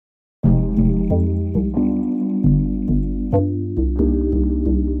You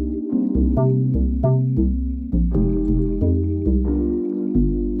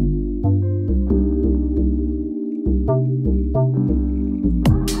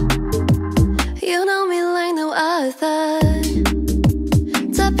know me like no other.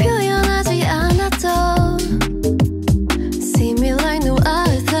 다 표현하지 않아도 see me like no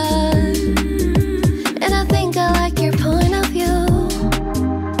other. And I think I like your point of view.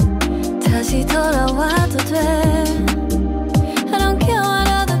 다시 돌아와도 돼. I don't care what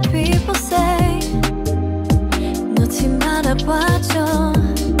other people say. 놓지 말아봐줘.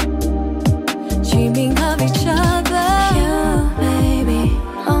 Dreaming of each other. You baby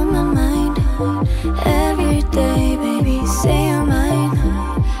on my mind. Every day, baby, say you're mine.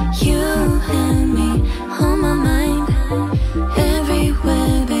 You and me on my mind.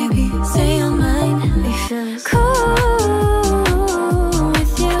 Everywhere, baby, say you're mine. It feels cool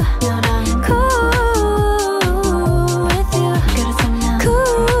with you. Cool with you.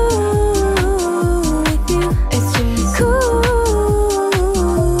 Cool with you. It's just cool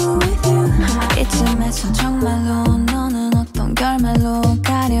with you. 이쯤에서 정말로 너는 어떤 결말로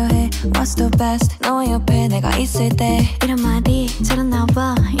가려 해. What's the best? 너 옆에 내가 있을 때 이런 말이 잘 안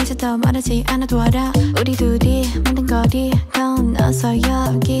나와. 이제 더 말하지 않아도 알아. 우리 둘이 만든 거리 건너서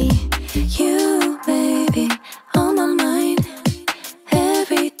여기. You baby on my mind.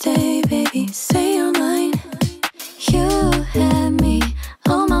 Every day baby say you're mine. You and me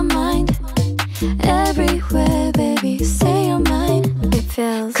on my mind. Everywhere baby say you're mine. It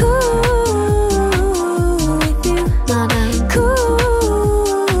feels cool with you. 너랑 cool.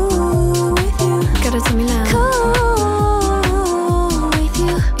 Tell me now. Cool with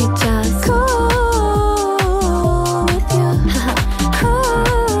you. It just cool with you. Cool.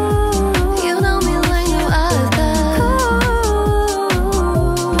 You know me like no other. Cool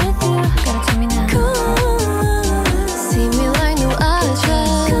with you. Gotta tell me now. Cool. See me like no other.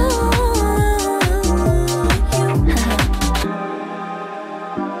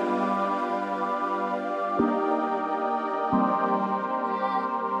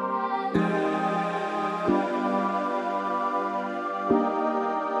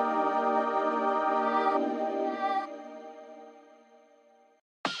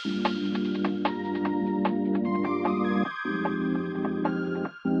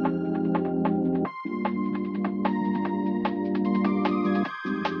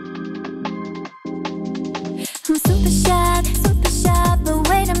 I'm super shy, but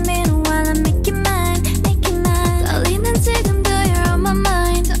wait a minute while I make you mine, make you mine. 떨리는 지금도 you're on my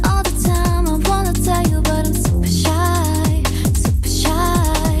mind all the time. I wanna tell you, but I'm super shy, super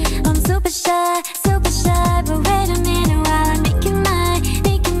shy. I'm super shy, but wait a minute while I make you mine,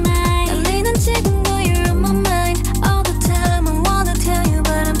 make you mine. 떨리는 지금도 you're on my mind all the time. I wanna tell you,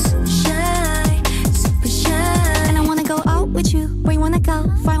 but I'm super shy, super shy. And I wanna go out with you, where you wanna go?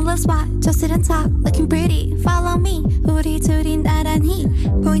 Find a little spot, just sit and talk, looking pretty. Follow me, 우리 둘이 나란히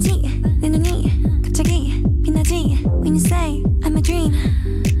보이지? 내 눈이 갑자기 빛나지? When you say I'm a dream.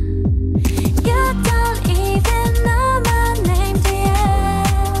 You don't even know my name, do you?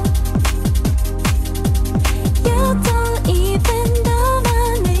 You don't even know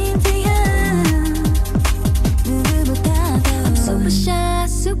my name, do you? 누구보다도 I'm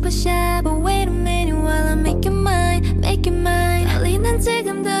super shy, but wait a minute while I make you mine, make you mine. 떨리는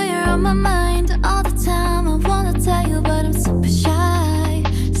지금도 you're on my mind all the time. I wanna tell you, but I'm super shy,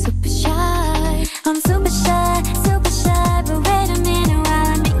 super shy. I'm super shy, but wait a minute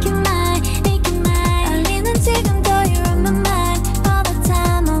while I make you mine, make you mine. 떨리는 지금도 you're on my mind all the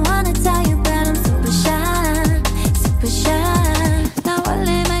time. I wanna tell you, but I'm super shy, super shy. 나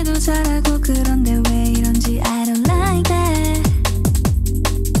원래 말도 잘하고 그런데 왜 이런지 I don't like that.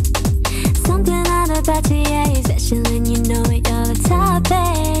 Something out of that GA, especially when you know it, you're the top,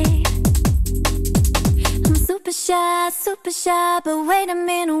 babe. I'm super shy, but wait a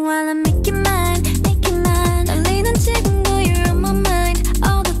minute while I make you mine, make you mine. 떨리는 지금도 you're on my mind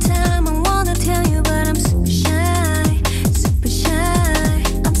all the time. I wanna tell you, but I'm super shy, super shy.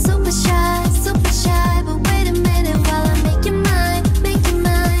 I'm super shy, but wait a minute while I make you mine, make you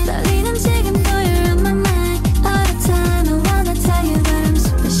mine. 떨리는 지금도 you're on my mind all the time. I wanna tell you, but I'm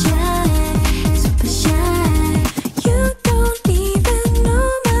super shy, super shy. You don't even know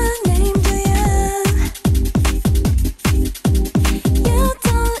my name, do you? You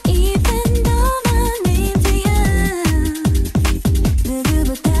don't even know my name, do you?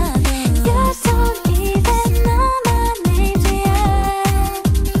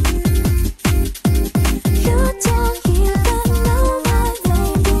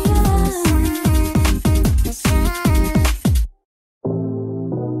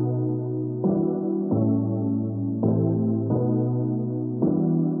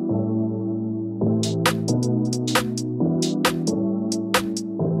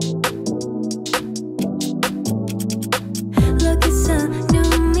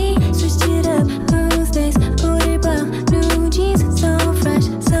 new me. Switched it up, who's this? 우릴 봐, new jeans. So fresh,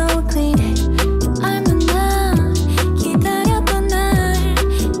 so clean. 얼마나 기다렸던 날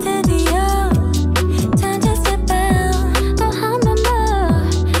드디어 찾았을 밤. 또 한 번 더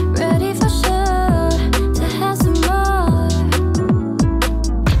ready for sure to have some more.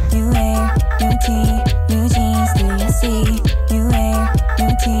 New air, new tea, new jeans. Do you see? New air,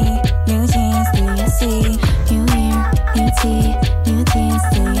 new tea, new jeans. Do you see? New air, new tea, new jeans.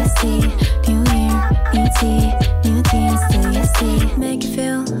 Do you see? New air, new tea, new jeans. Do you see? Make it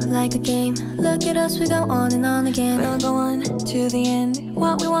feel like a game. Look at us, we go on and on again. We'll go on to the end.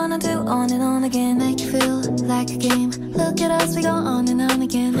 What we wanna do on and on again. Make it feel like a game. Look at us, we go on and on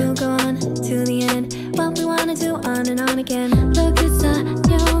again. We'll go on to the end. What we wanna do on and on again. Look, it's a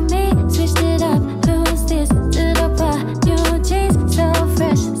new me. Switched it up. Who's this? 들어봐, new jeans. So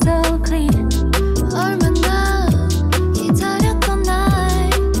fresh, so clean. 얼마나 기다렸던 날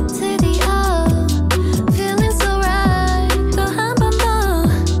드디어 feeling so right. 또 한 번 더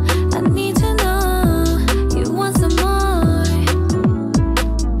I need to know you want some more.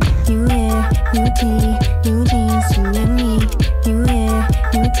 New air, new tea, new jeans. You and me. New air,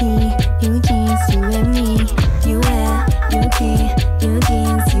 new tea, new jeans. You and me. New air, new tea, new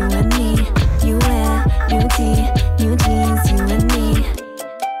jeans. You and me. New air, new tea, new jeans. You and me.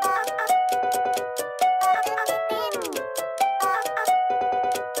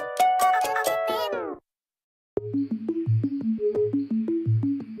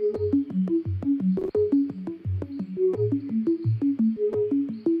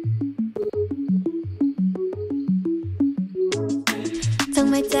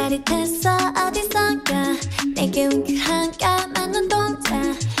 정말 짜릿했어 어디선가 내게 윙크한 까만 눈동자.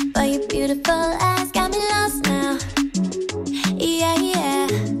 But your beautiful eyes got me lost now. Yeah, yeah.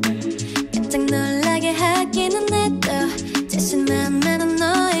 깜짝 놀라게 하기는 해도 자신만 나는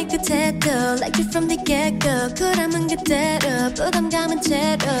너의 그 태도. Like you from the get-go. 쿨함은 그대로 부담감은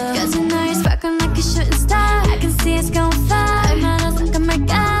제로. Cause you know you're sparkling like a shooting star. I can see us going far. 얼마나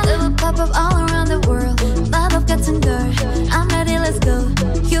상큼할까. It will pop up all around the world. 마법 같은 걸 I'm ready, let's go.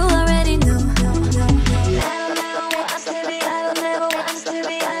 You already know.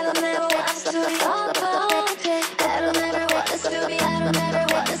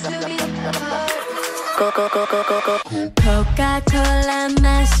 코카콜라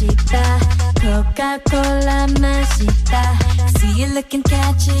맛있다. 코카콜라 맛있다. See you looking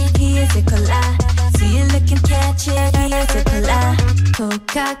catch it, here's a cola. See you looking catch it, here's a cola.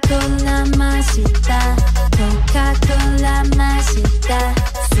 코카콜라 맛있다. 코카콜라 맛있다.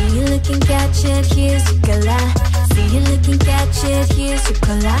 See you looking catch it, here's a cola. See you looking catch it, here's a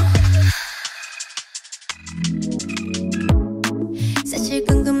cola. 사실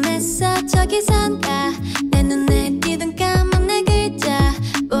궁금했어 저기선가. 내 눈에 띄던 까만 내 글자.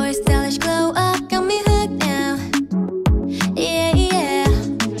 Boy stylish glow up got me hooked now. Yeah, yeah.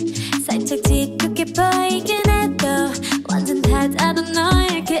 살짝 뒤늦게 보이긴 해도 완전 닫아둔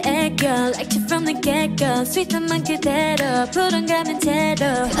너의 그 애교. Like you from the get-go. 스윗한 만 그대로 불안감은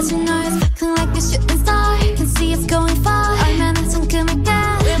제로. Cause you know you're sparkling like a shooting star. Can see us going far. 얼마나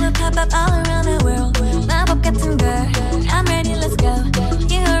상큼할까. We will pop up all around the world. 마법 같은 걸 I'm ready, let's go.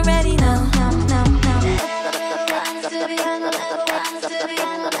 You already know.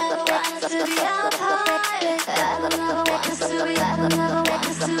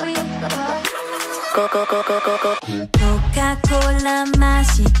 코카콜라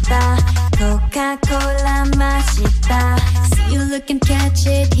맛있다. 코카콜라 맛있다. See you looking catch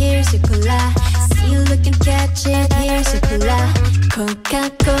it, here's your cola. See you looking catch it, here's your cola.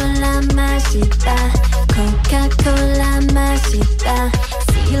 코카콜라 맛있다. 코카콜라 맛있다.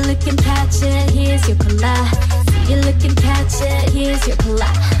 See you looking catch it, here's your cola. See you looking catch it, here's your cola.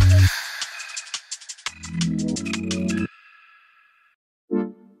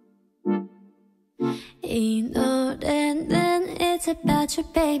 이 노래는 it's about you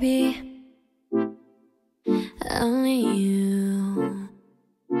baby. Only you.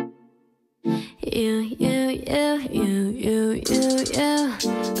 You.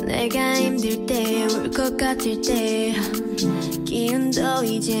 내가 힘들 때 울 것 같을 때 기운도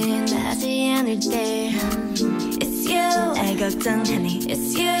이제 나지 않을 때 It's you 날 걱정하니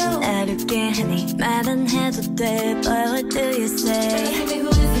It's you 날 웃게 하니 말은 해도 돼 But what do you say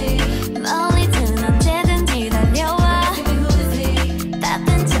멀리든 언제든지 달려와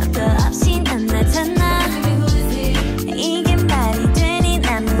바쁜 척도 없이 난 나타나 이게 말이 되니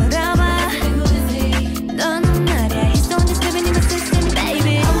난 물어봐 너는 말야 He's the one that's living in the system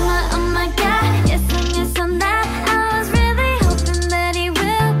baby Oh my god Yes I'm that I was really hoping that he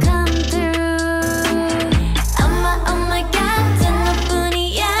will come through Oh my god 전 너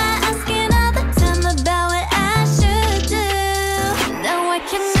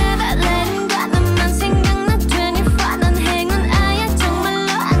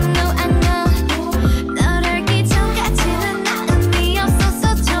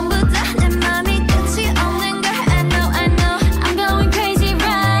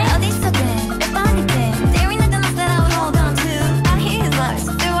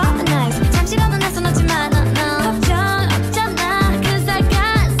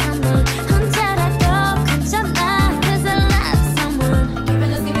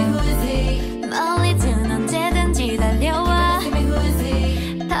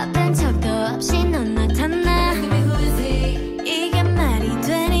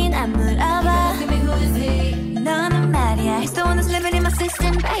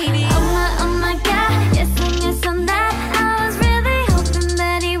system, baby. Oh my god, yes and that. I was really hoping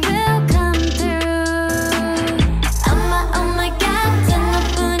that he will come through. Oh my god,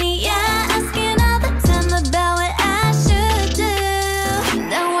 전화뿐이야. Asking all the time about what I should do.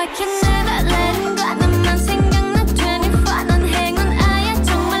 Now I can never let him go. 너만 생각나 24. 넌 행운아야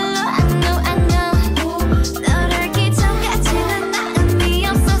정말로. I know. 너를 기천까지는 나 의미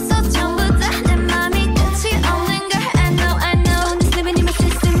없어서 전부 다 내 맘이 끝이 없는 걸. I know. Just living in my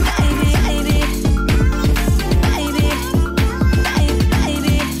system, baby.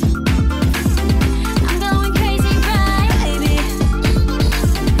 I'm going crazy, right, baby.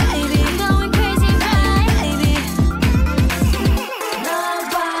 I'm going crazy, right, baby.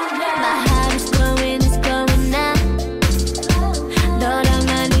 My heart is glowing now.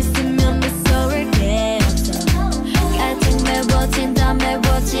 너랑만 있으면 무서울 게 없어. 같은 매워진 더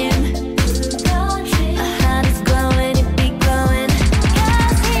매워짐. My heart is glowing, it be glowing.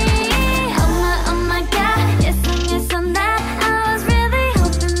 Cause he, oh my god, yes and that. I was really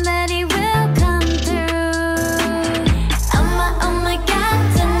hoping that he will come through. Oh my god,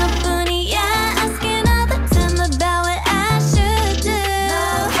 전화뿐이야. Asking all the time about what I should do.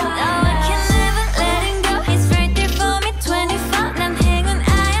 Now I can never let him go. He's right there for me 24. 난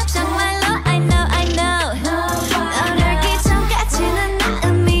행운아야 정말로. I know. 너를 기천까지는 나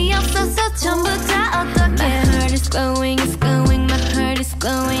의미 없어서 전부 다 어떡해. My heart is glowing, my heart is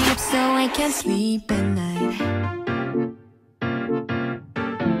glowing up so I can't sleep at night.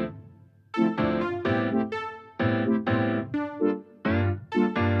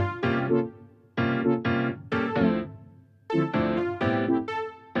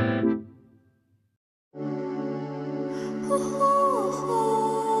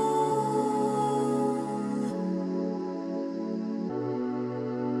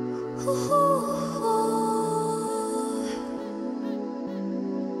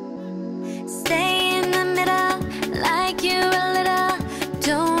 Stay in the middle, like you a little.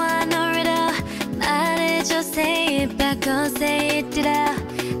 Don't want no riddle. 말해줘, say it back, oh say it out.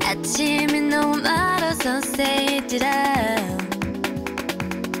 아침이 너무 멀어서 say it out.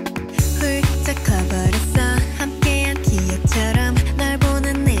 훌쩍 커버렸어 함께한 기억처럼. 널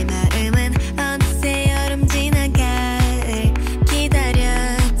보는 내 마음은 어느새 여름 지나갈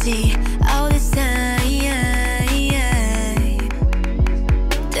기다렸지 all this time.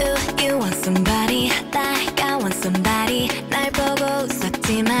 Do you want somebody like I want somebody? 날 보고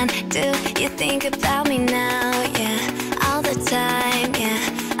웃었지만 do you think about me now? Yeah, all the time, yeah,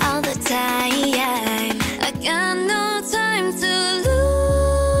 all the time. I got no time to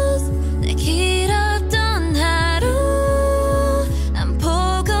lose. 내 길었던 하루 난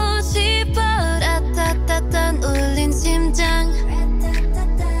보고 싶어. 라따따따 울린 심장.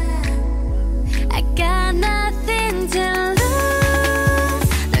 I got nothing to lose.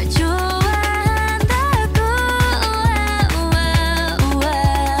 널 좋아한다고.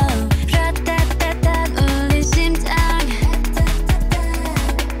 라따따따 울린 심장.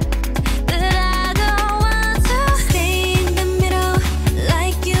 But I don't want to stay in the middle,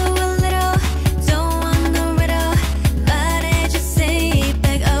 like you a little. Don't want no riddle. 말해줘, say it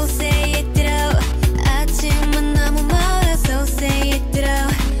back, oh say it out. 아침은 너무 멀어서 say it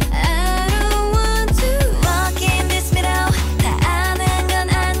out. I don't want to walk in this middle. 다 아는 건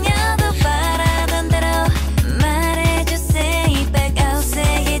아니어도 바라던 대로. 말해줘, say it back, oh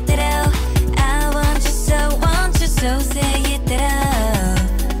say it out. I want you so say it out.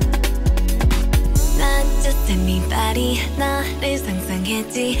 Not just anybody. 너를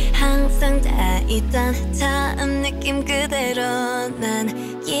상상했지. 항상 다 있던 처음 느낌 그대로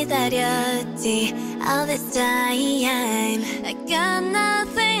난 기다렸지 all this time. I got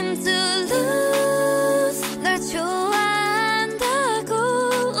nothing to lose. 널 좋아한다고.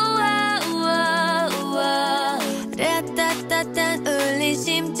 라따따따 울린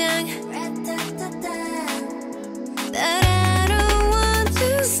심장. But I don't want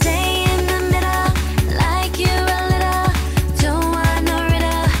to stay in the middle, like you a little. Don't want no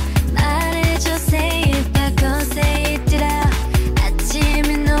riddle. 말해줘, say it back, oh say it out.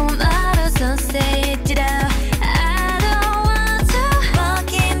 아침이 너무 멀어서 say it out. I don't want to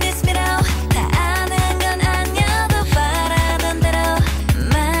walk in this middle. 다 아는 건 아니어도 바라던 대로.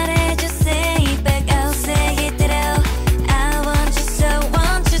 말해줘, say it back, oh say it out. I want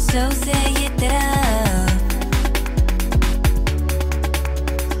you so say it out.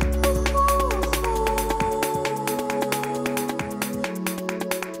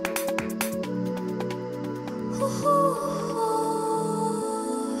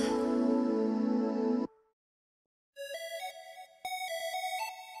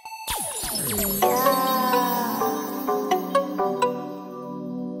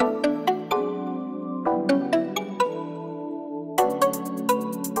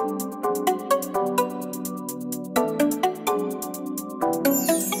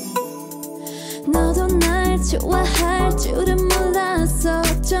 너도 날 좋아할 줄은 몰랐어.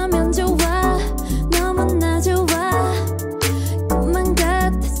 어쩌면 좋아, 너무나 좋아. 꿈만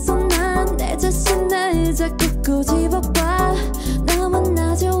같았어. 난 내 자신을 자꾸 꼬집어봐.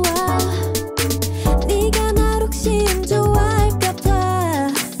 너무나 좋아. 네가 날 혹시 안 좋아할까봐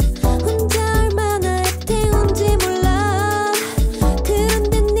혼자 얼마나 애태운지 몰라.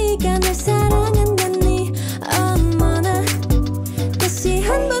 그런데 네가 날 사랑한다니 어머나. 다시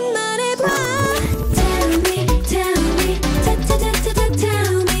한번 말해봐. Tell me, tell me,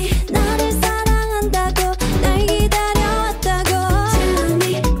 tell me. 너를 사랑한다고 날 기다려왔다고. Tell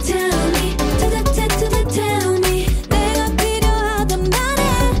me, tell me, tell me. 내가 필요하단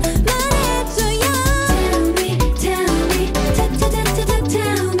말해줘요. Tell me, tell me,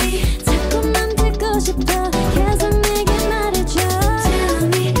 tell me. 자꾸만 듣고 싶어. 계속 내게 말해줘. Tell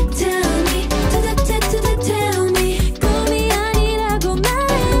me, tell me, tell me. 꿈이 아니라고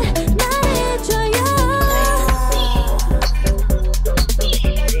말해줘요.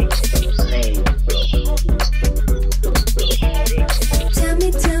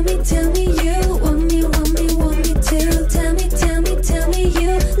 Tell me you want me too. Tell me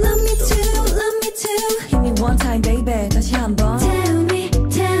you love me too. Hit me one time baby 다시 한번 Tell me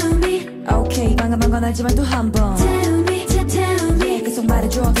Okay 방금 건 알지만 또 한번 tell me yeah, 계속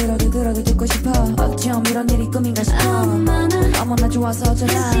말해줘. 들어도 듣고 싶어. 어쩜 이런 일이 꿈인가 싶어. 어머나 좋아서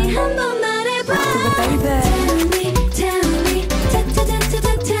어쩌나 다시 한번 말해봐. baby Tell me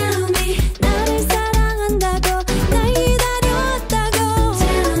나를 사랑한다고 날 기다려왔다고.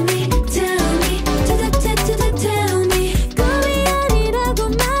 Tell me 꿈이 아니라고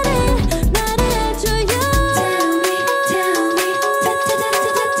말해줘요. Tell me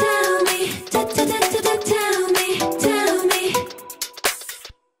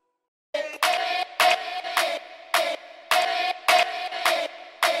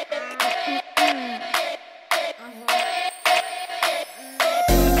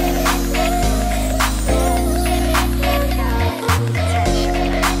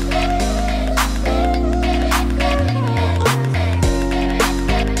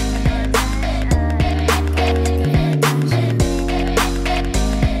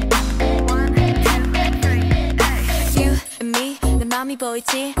You and me 내 맘이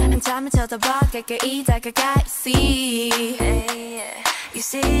보이지. 한참을 쳐다봐 가까이 다가가. You see 1, 2,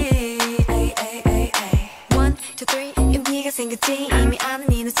 3 용기가 생겼지. 이미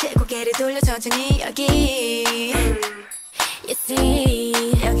아는 이 눈치 고개를 돌려 천천히 여기. You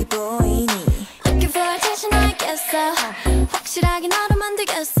see 여기 보이니 Looking for attention 알겠어. 확실하게 너로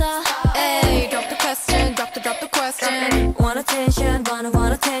만들겠어. Ay, drop the question, drop the question. Want attention want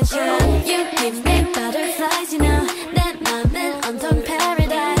attention You give me butterflies, you know. 내 맘은 온통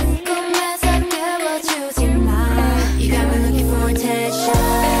paradise. 꿈에서 깨워주지 마. You got me looking for attention.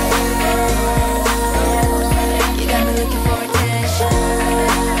 You got me looking for attention.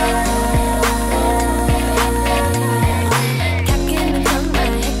 가끔은 정말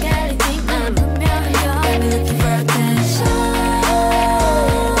헷갈리지만 분명한 걸. You got me looking for attention.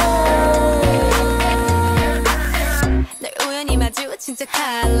 널 우연히 마주친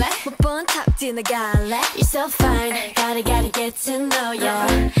척할래. 못 본 탑 지나갈래. You're so fine, gotta get to know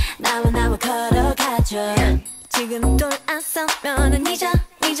you. 나와 걸어가줘. 지금 돌아서면은 잊어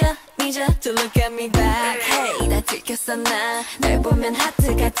to look at me back. Hey, 나 들켰어 나. 널 보면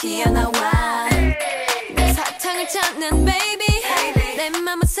하트가 튀어나와. 내 사탕을 찾는 baby. 내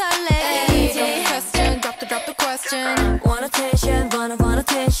맘은 설레. Drop the question. Want attention want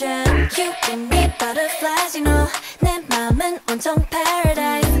attention You give me butterflies, you know. 내 맘은 온통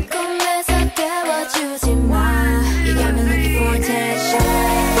paradise. 꿈에서 깨워주지 마. You got me looking for attention.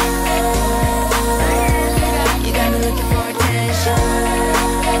 You got me looking for attention.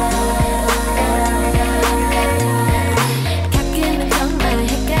 가끔은 정말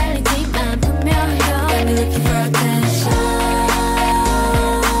헷갈리지만 분명한 걸. You got me looking for attention.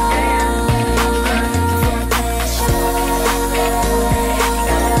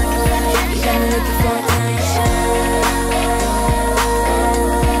 You got me looking for attention.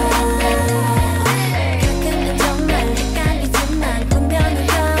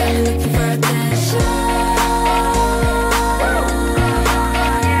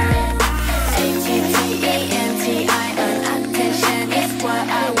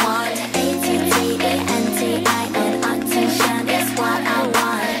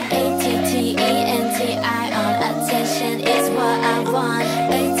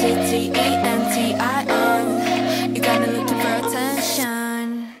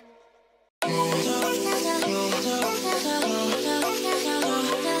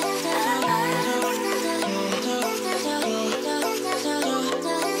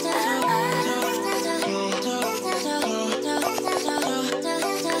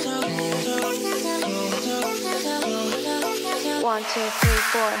 2, 3,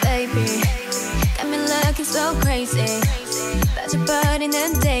 4 Baby got me looking so crazy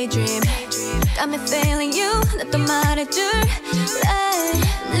빠져버리는 daydream got me feeling you 나 또 말해줄래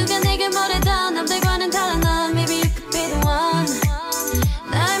누가 내게 뭐래도 남들과는 달라 넌 Maybe you could be the one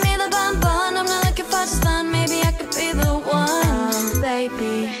날 믿어봐 한번 I'm not looking for just fun Maybe I could be the one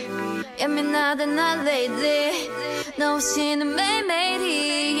Baby 예민하다 나 lately 너 없이는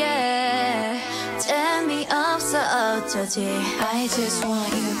매일매일이 yeah 재미없어 어쩌지 I just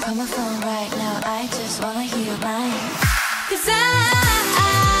want you call my phone right now I just wanna hear your line Cause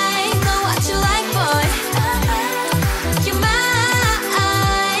I know what you like boy You're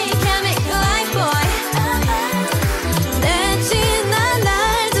mine can't make you like boy 내 지난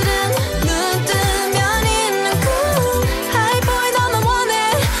날들은 눈 뜨면 있는 cool High boy 너만 원해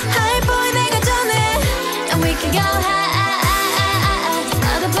High boy 내가 전해 And we can go high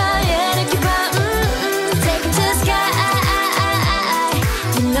어느 밤에 이렇게 봐 Take it to the sky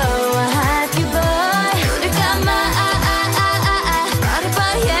You know I have you boy 우리 감아 어느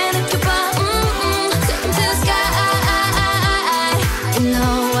밤에 이렇게 봐 Take it to the sky You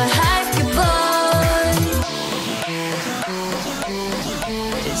know I have you boy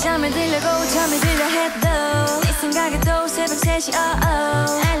잠을 들려고 잠이 들려 해도 네 생각에도 새벽 3시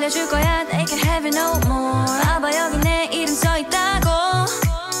알려줄 거야 They can have it no more 봐봐 여기 내 이름 써있다고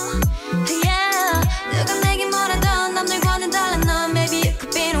Yeah 누가 내게 뭐라던 남들과는 달라 넌 Maybe you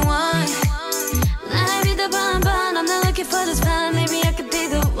could be the one 날 믿어봐 한번 I'm not looking for this fun Maybe I could be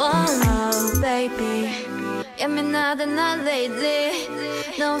the one Oh baby 예민하다 나 lately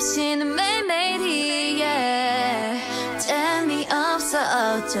너 없이는 매일매일이 yeah 재미없어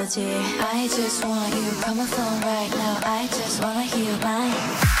어쩌지 I just want you call my phone right now I just wanna hear your line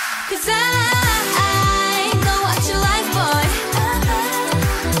Cause I know what you like boy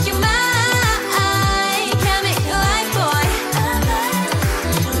You're mine can't make you like boy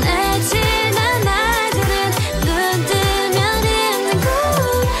내 지난 날들은 눈 뜨면 있는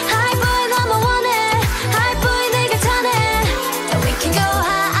cool High boy 너만 원해 High boy 내가 전해 And we can go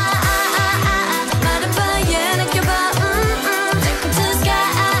high 마른 밤에 느껴봐 Take it to the sky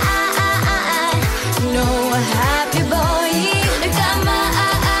You know I have you boy 눈을 감아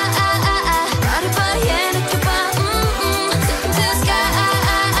마른 밤에 느껴봐 Take it to the sky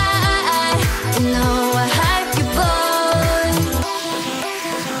You know I have you boy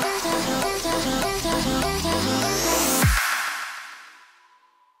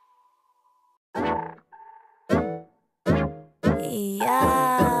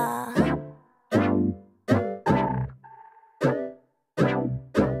Yeah.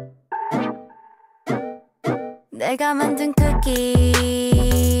 내가 만든 쿠키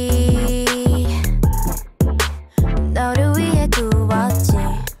너를 위해 구웠지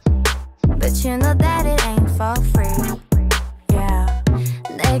But you know that it ain't for free Yeah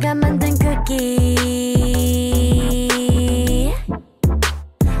내가 만든 쿠키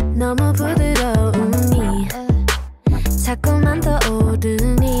너무 부드러우니 자꾸만 더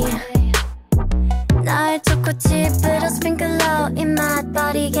오르니 너의 초코칩으로 스프링클러 입맛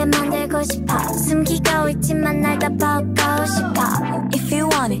버리게 만들고 싶어 숨기고 있지만 날 다 보고 싶어 If you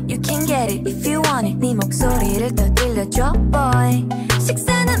want it, you can get it If you want it, 네 목소리를 더 들려줘 boy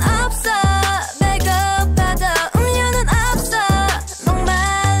식사는 없어 배고파도 음료는 없어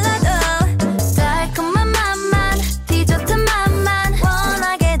목말라도 달콤한 맛만 디저트 맛만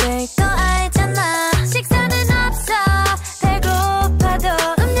원하게 될 거 알잖아 식사는 없어 배고파도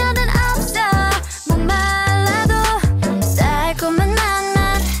음료는 없어 목말라도 달콤한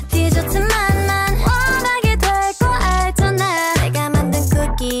맛만 디저트 맛만 원하게 될 거 알잖아 내가 만든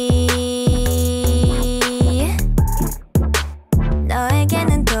쿠키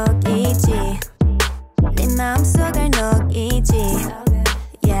너에게는 독이지 네 마음속을 녹이지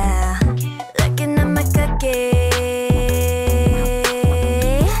Yeah Looking at my cookie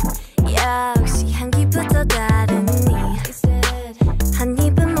역시 향기부터 다르니 한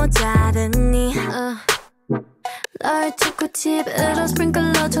입은 모자르니 너의 초코칩으로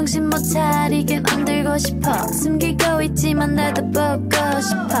스프링클러 정신 못 차리게 만들고 싶어 숨기고 있지만 나도 보고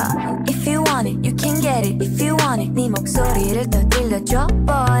싶어 If you want it, you can get it If you want it, 네 목소리를 더 들려줘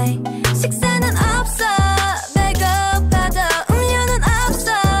boy 식사는 없어 배고파도 음료는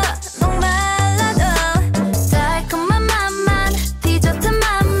없어 목말라도 달콤한 맛만 디저트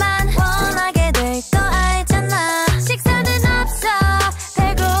맛만 원하게 될 거 알잖아 식사는 없어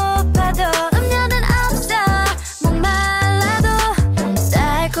배고파도 음료는 없어 목말라도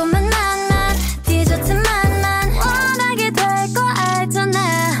달콤한 맛만 디저트 맛만 원하게 될 거 알잖아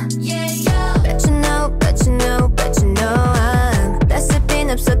Bet you know, bet you know, bet you know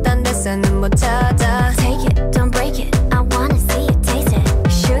레시피는 없어 딴 데서는 못 찾아 Take it, don't break it I wanna see it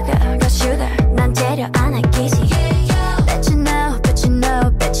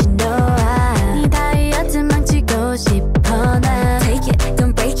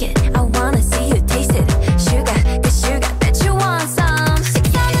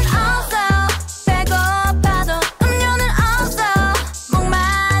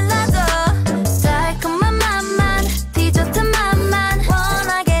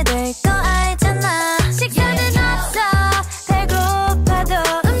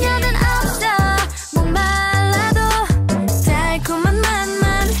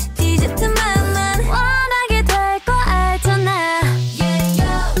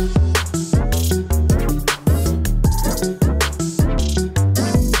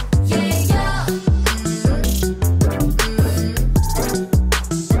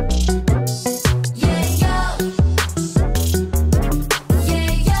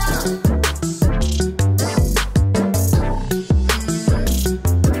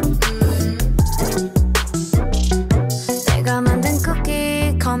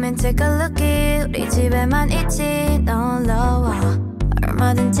Come and take a lookie 우리 집에만 있지 놀러와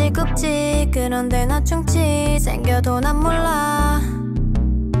얼마든지 굽지 그런데 나 충치 생겨도 난 몰라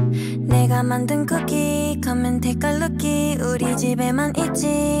내가 만든 쿠키 Come and take a lookie 우리 집에만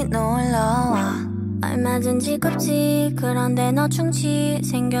있지 놀러와 얼마든지 굽지 그런데 너 충치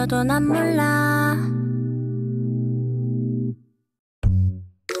생겨도 난 몰라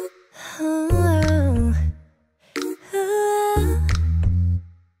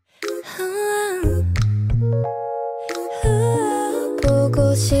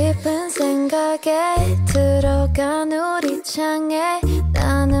보고 싶은 생각에 들어간 우리 창에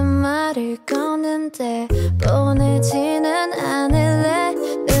나는 말을 거는데 보내지는 않을래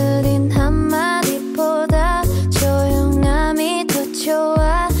느린 한마디보다 조용함이 더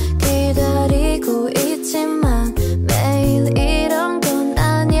좋아 기다리고 있지만 매일 이런 건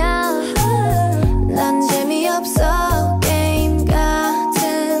아냐 난 재미없어 게임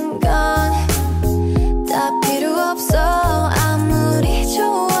같은 건 다 필요 없어 아무리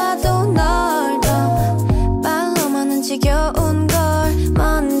좋아도 널 더 말로만은 지겨운 걸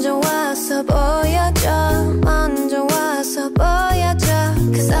먼저 와서 보여줘 먼저 와서 보여줘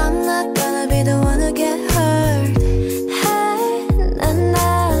Cause I'm not gonna be the one to get hurt Hey, I'm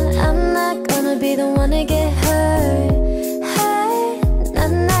not gonna be the one to get hurt Hey,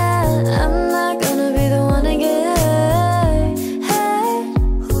 I'm not gonna be the one to get hurt Hey,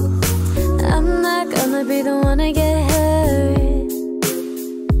 I'm not gonna be the one to get hurt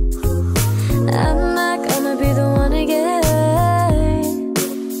I'm not gonna be the one to get hurt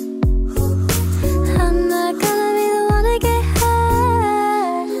I'm not gonna be the one to get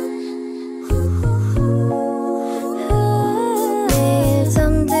hurt 내일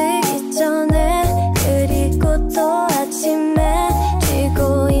잠들기 전에 그리고 또 아침에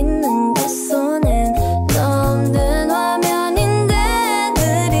쥐고 있는 내 손엔 너 없는 화면인데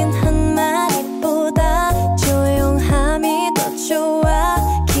느린 한마디보다 조용함이 더 좋아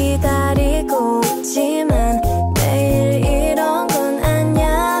기다리고 있지만 매일 이런 건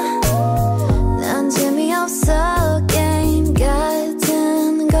아냐 난 재미없어 게임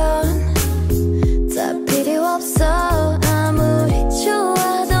같은 건 다 필요 없어 아무리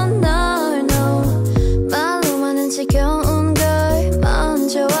좋아도 널 no 말로만은 지겨운 걸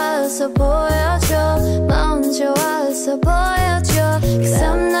먼저 와서 보여줘 먼저 와서 보여줘 Cause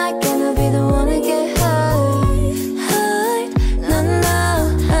I'm not gonna be the one to get hurt hurt No, no,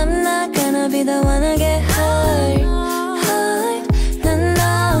 I'm not gonna be the one to get hurt hurt No,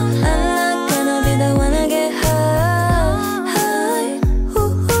 no, I'm not gonna be the one to get hurt hurt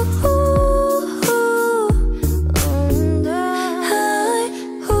Ooh, ooh, ooh, ooh. hurt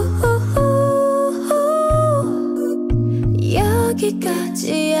Ooh, ooh, ooh.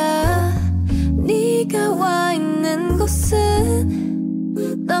 여기까지야 네가 와 있는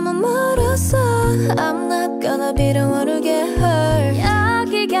곳은 너무 멀어서 I'm not gonna be the one to get hurt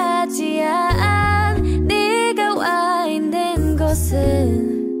여기까지야